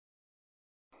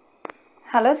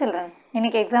Hello children,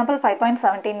 இன்னைக்கு example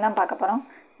 5.17 தான் பார்க்க போறோம்.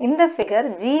 In the figure,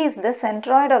 G is the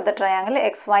centroid of the triangle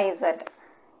XYZ.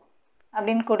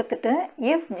 அப்படினு கொடுத்துட்டு,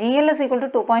 if GL is equal to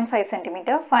 2.5 cm,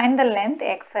 find the length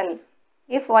XL.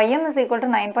 If YM is equal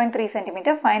to 9.3 cm,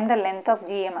 find the length of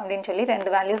GM. அப்படினு சொல்லி ரெண்டு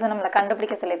values நம்மள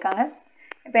கண்டுபிடிக்க சொல்லிருக்காங்க.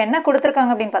 இப்போ என்ன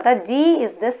கொடுத்திருக்காங்க அப்படினு பார்த்தா, G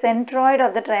is the centroid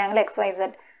of the triangle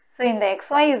XYZ. So இந்த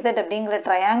XYZ அப்படிங்கிற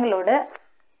triangleோட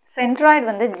centroid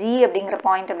வந்து G அப்படிங்கிற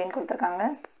point அப்படினு கொடுத்திருக்காங்க.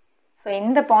 So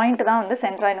இந்த பாயிண்ட் தான் வந்து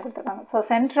சென்ட்ராய்டு கொடுத்துருக்காங்க. ஸோ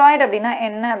சென்ட்ராய்டு அப்படின்னா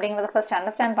என்ன அப்படிங்கிறத ஃபர்ஸ்ட்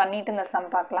அண்டர்ஸ்டாண்ட் பண்ணிட்டு இந்த சம்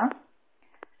பார்க்கலாம்.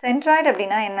 சென்ட்ராய்டு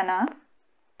அப்படின்னா என்னன்னா,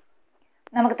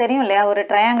 நமக்கு தெரியும் இல்லையா, ஒரு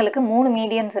ட்ரையாங்கிளுக்கு 3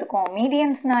 மீடியன்ஸ் இருக்கும்.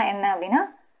 மீடியன்ஸ்னால் என்ன அப்படின்னா,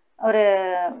 ஒரு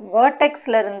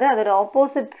வேர்டெக்ஸில் இருந்து அதோட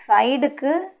ஆப்போசிட்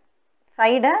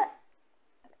சைடை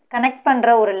கனெக்ட் பண்ணுற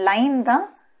ஒரு லைன் தான்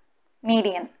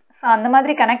மீடியன். ஸோ அந்த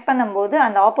மாதிரி கனெக்ட் பண்ணும்போது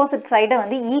அந்த ஆப்போசிட் சைடை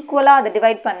வந்து ஈக்குவலாக அதை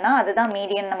டிவைட் பண்ணால் அதுதான்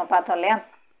மீடியன் நம்ம பார்த்தோம் இல்லையா.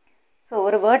 ஸோ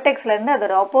ஒரு வேர்டெக்ஸ்லேருந்து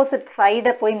அதோட ஆப்போசிட்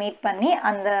சைடை போய் மீட் பண்ணி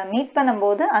அந்த மீட்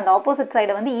பண்ணும்போது அந்த ஆப்போசிட்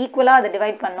சைடை வந்து ஈக்குவலாக அதை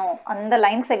டிவைட் பண்ணும், அந்த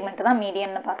லைன் செக்மெண்ட் தான்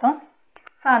மீடியன்னு பார்த்தோம்.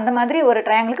 ஸோ அந்த மாதிரி ஒரு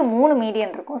ட்ரையாங்கிளுக்கு 3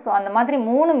 மீடியன் இருக்கும். ஸோ அந்த மாதிரி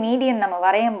 3 மீடியன் நம்ம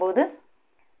வரையும் போது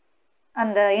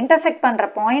அந்த இன்டர்செக்ட்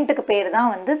பண்ணுற பாயிண்ட்டுக்கு பேர்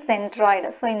தான் வந்து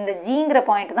சென்ட்ராய்டு. ஸோ இந்த ஜிங்கிற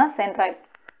பாயிண்ட் தான் சென்ட்ராய்டு.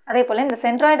 அதே போல் இந்த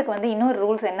சென்ட்ராய்டுக்கு வந்து இன்னொரு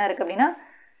ரூல்ஸ் என்ன இருக்குது அப்படின்னா,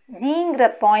 ஜிங்கிற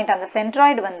பாயிண்ட் அந்த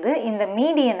சென்ட்ராய்டு வந்து இந்த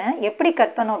மீடியனை எப்படி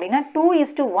கட் பண்ணும் அப்படின்னா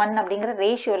 2:1 அப்படிங்கிற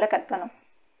ரேஷியோவில் கட் பண்ணும்.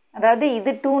 அதாவது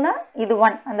இது 2னா இது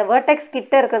 1. அந்த வேர்டெக்ஸ்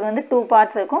கிட்ட இருக்கிறது வந்து 2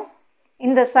 பார்ட்ஸ் இருக்கும்,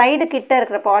 இந்த சைடு கிட்ட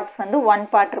இருக்கிற பார்ட்ஸ் வந்து 1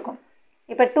 பார்ட் இருக்கும்.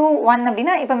 இப்போ 2:1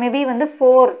 அப்படின்னா இப்போ மேபி வந்து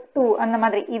 4:2 அந்த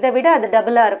மாதிரி, இதை விட அது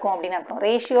டபுளாக இருக்கும் அப்படின்னு அர்த்தம்.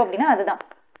 ரேஷியோ அப்படின்னா அதுதான்.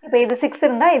 இப்போ இது 6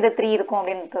 இருந்தால் இது 3 இருக்கும்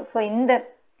அப்படின்னு அர்த்தம். ஸோ இந்த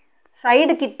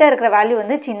சைடு கிட்ட இருக்கிற வேல்யூ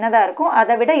வந்து சின்னதாக இருக்கும்,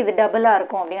 அதை விட இது டபுளாக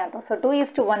இருக்கும் அப்படின்னு அர்த்தம். ஸோ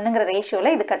 2:1ங்கிற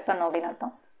ரேஷியோவில் இது கட் பண்ணும் அப்படின்னு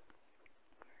அர்த்தம்.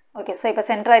 ஓகே, ஸோ இப்போ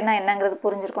சென்ட்ராய்டுனா என்னங்கிறது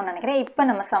புரிஞ்சிருக்கும்னு நினைக்கிறேன். இப்போ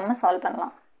நம்ம சம்மை சால்வ்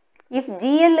பண்ணலாம். If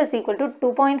GL is equal to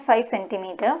 2.5 cm,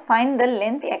 find the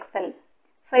length XL.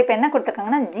 So இப்போ என்ன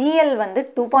கொடுத்துருக்காங்கன்னா, GL வந்து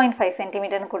 2.5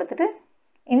 cm கொடுத்துட்டு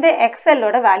இந்த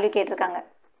XLோட வேல்யூ கேட்டிருக்காங்க.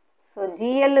 So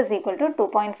GL is equal to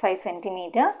 2.5 cm,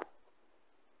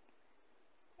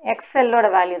 XLோட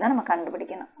value தான் நம்ம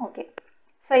கண்டுபிடிக்கணும். ஓகே,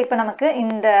 ஸோ இப்போ நமக்கு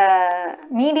இந்த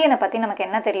மீடியனை பற்றி நமக்கு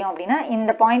என்ன தெரியும் அப்படின்னா,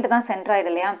 இந்த பாயிண்ட் தான் சென்ட்ராய்டு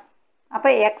இல்லையா.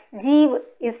 அப்போ XG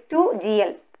is to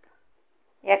GL.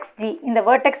 XG இந்த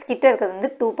வேர்டெக்ஸ் கிட்ட இருக்கிறது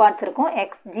வந்து 2 பார்ட்ஸ் இருக்கும்.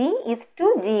 XG is to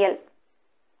GL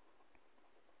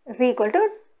is equal to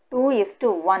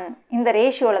 2:1. இந்த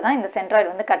ரேஷியோவில் தான் இந்த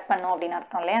சென்ட்ராய்டு வந்து கட் பண்ணும் அப்படின்னு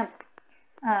அர்த்தம் இல்லையா.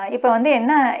 இப்போ வந்து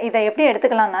என்ன, இதை எப்படி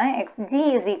எடுத்துக்கலாம்னா, XG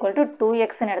is equal to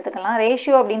 2xன்னு எடுத்துக்கலாம்.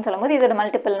 ரேஷியோ அப்படின்னு சொல்லும்போது இதோட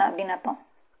மல்டிபிள் அப்படின்னு அர்த்தம்.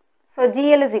 So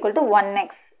GL is equal to 1x.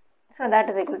 So that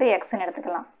is equal to xன்னு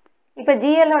எடுத்துக்கலாம். இப்போ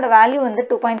GLோட வேல்யூ வந்து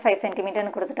 2.5 cm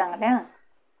கொடுத்துட்டாங்க இல்லையா.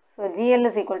 So GL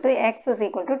is equal to x is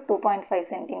equal to 2.5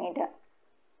 cm.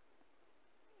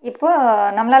 இப்போ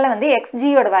நம்மளால் வந்து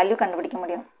XGயோட வேல்யூ கண்டுபிடிக்க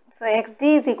முடியும். So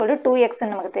XG is equal to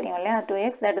 2xன்னு நமக்கு தெரியும் இல்லையா.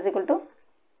 2x that is equal to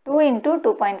 2 into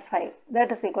 2.5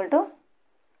 that is equal to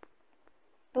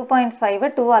 2.5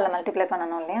 2ஆல் multiply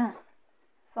பண்ணணும் இல்லையா.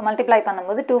 ஸோ மல்டிப்ளை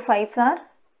பண்ணும்போது 2 5s are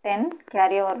 10,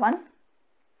 carry over 1,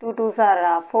 2 2s are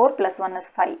 4 plus 1 is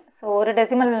 5. So ஒரு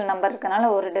டெசிமல் நம்பர் இருக்கனால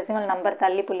ஒரு டெசிமல் நம்பர்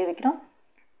தள்ளி புள்ளி வைக்கிறோம்.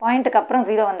 பாயிண்ட்டுக்கு அப்புறம்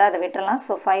 0 வந்தால் அதை விட்டுறலாம்.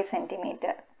 So 5 cm.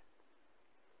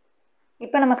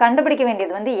 இப்போ நம்ம கண்டுபிடிக்க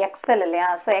வேண்டியது வந்து XL இல்லையா.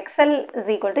 So XL is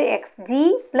equal to XG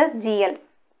plus GL.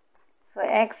 So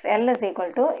XL is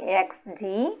equal to XG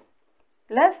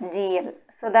plus GL.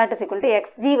 So that is equal to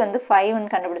XG வந்து 5ன்னு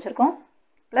கண்டுபிடிச்சிருக்கோம்,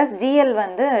 ப்ளஸ் GL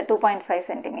வந்து 2.5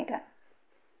 cm.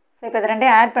 ஸோ இப்போ இது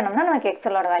ரெண்டையும் ஆட் பண்ணோம்னா நமக்கு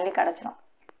XLோட வேல்யூ கிடச்சிரும்.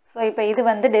 ஸோ இப்போ இது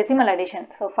வந்து டெசிமல் அடிஷன்.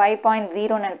 ஸோ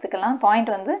 5.0ன்னு எடுத்துக்கலாம். பாயிண்ட்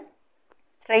வந்து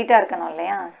ஸ்ட்ரைட்டாக இருக்கணும்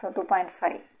இல்லையா. ஸோ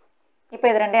 2.5. இப்போ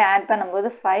இது ரெண்டையும் ஆட்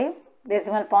பண்ணும்போது 5,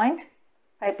 decimal point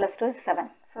 5 + 2 is 7.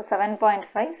 So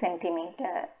 7.5 cm.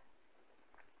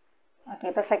 Okay,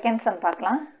 இப்போ செகண்ட் சம்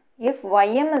பார்க்கலாம். If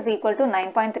YM is equal to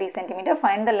 9.3 cm,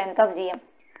 find the length of GM.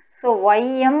 So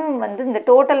YM வந்து இந்த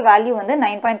டோட்டல் வேல்யூ வந்து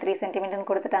 9.3 cm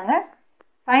கொடுத்துட்டாங்க.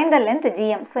 find the length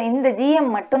GM. So இந்த GM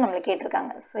மட்டும் நம்மளுக்கு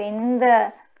கேட்டிருக்காங்க. ஸோ இந்த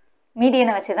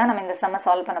மீடியனை வச்சு தான் நம்ம இந்த சம்மை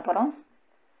சால்வ் பண்ண போகிறோம்.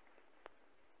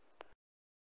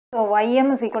 So YM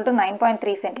is equal to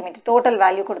 9.3 cm total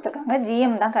value கொடுத்துருக்காங்க,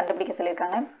 GM தான் கண்டுபிடிக்க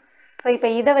சொல்லியிருக்காங்க. ஸோ இப்போ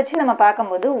இதை வச்சு நம்ம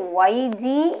பார்க்கும்போது YG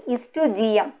is to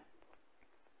GM,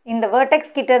 இந்த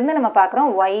வேர்டெக்ஸ் கிட்ட இருந்து நம்ம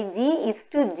பார்க்குறோம் YG is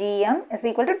to GM is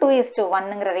equal to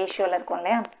 2:1ங்கிற ரேஷியோவில் இருக்கும்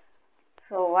இல்லையா.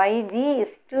 So YG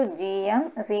is to GM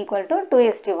is equal to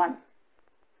 2:1.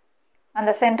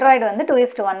 அந்த சென்ட்ராய்டு வந்து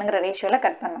 2:1ங்கிற ரேஷியோவில்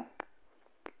கட் பண்ணும்.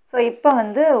 ஸோ இப்போ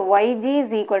வந்து YG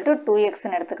is equal to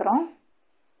 2xன்னு எடுத்துக்கிறோம்,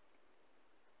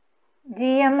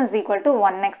 GM is equal to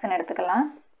 1xன்னு எடுத்துக்கலாம்,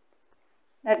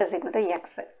 that is equal to x.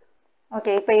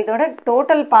 Okay, இப்போ இதோட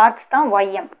டோட்டல் பார்ட்ஸ் தான்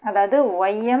ym. அதாவது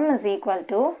ym is equal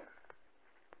to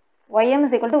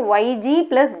yg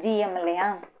plus gm இல்லையா?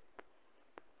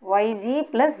 yg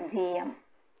plus gm.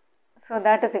 So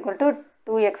that is equal to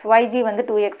 2x. yg வந்து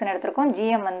 2x ன்னு எடுத்திருக்கோம்,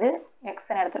 gm வந்து x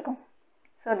ன்னு எடுத்திருக்கோம்.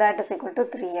 So that is equal to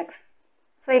 3x.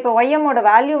 So இப்போ ym ஓட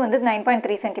வேல்யூ வந்து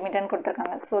 9.3 cm ன்னு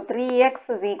கொடுத்திருக்காங்க. So 3x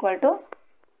is equal to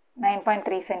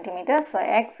 9.3 cm. So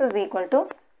x is equal to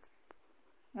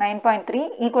 9.3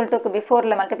 equal to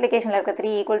பிஃபோரில் மல்டிப்ளிகேஷனில் இருக்க 3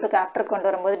 ஈக்குவல் டுக்கு ஆஃப்டர் கொண்டு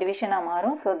வரும்போது டிவிஷனாக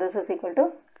மாறும். So this is equal to,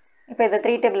 இப்போ இதை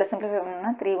 3 டேபிளில் சிம்பிளிஃபை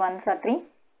பண்ணோம்னா 3 1s are 3,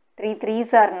 3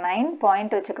 3s are 9,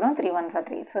 point வச்சுக்கிறோம், 3 1s are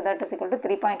 3. So that is equal to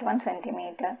 3.1 cm.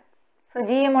 So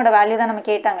ஜிஎம்மோட value தான் நம்ம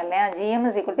கேட்டாங்க இல்லையா? ஜிஎம்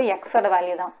இஸ் ஈக்குவல் டு எக்ஸோட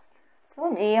வேல்யூ தான். So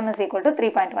GM is equal to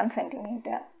 3.1 cm.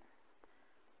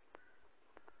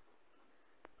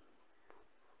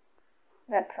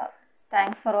 That's all.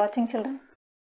 Thanks for watching, children.